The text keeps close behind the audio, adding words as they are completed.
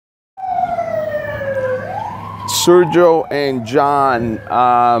Sergio and John,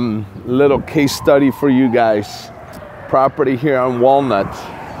 little case study for you guys. Property here on Walnut.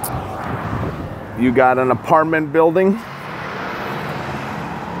 You got an apartment building.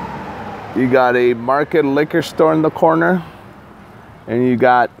 You got a market liquor store in the corner. And you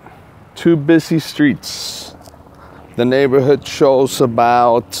got 2 busy streets. The neighborhood shows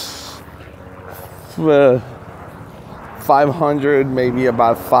about 500, maybe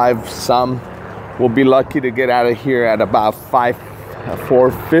about 5 some. We'll be lucky to get out of here at about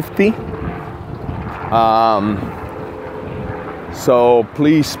 450. So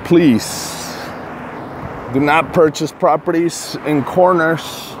please do not purchase properties in corners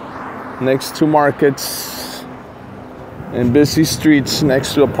next to markets and busy streets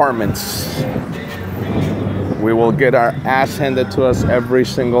next to apartments. We will get our ass handed to us every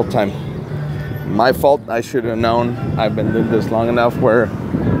single time. My fault, I should have known. I've been doing this long enough where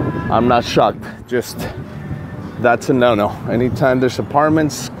I'm not shocked. Just, that's a no-no. Anytime there's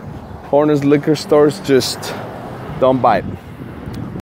apartments, corners, liquor stores, just don't buy it.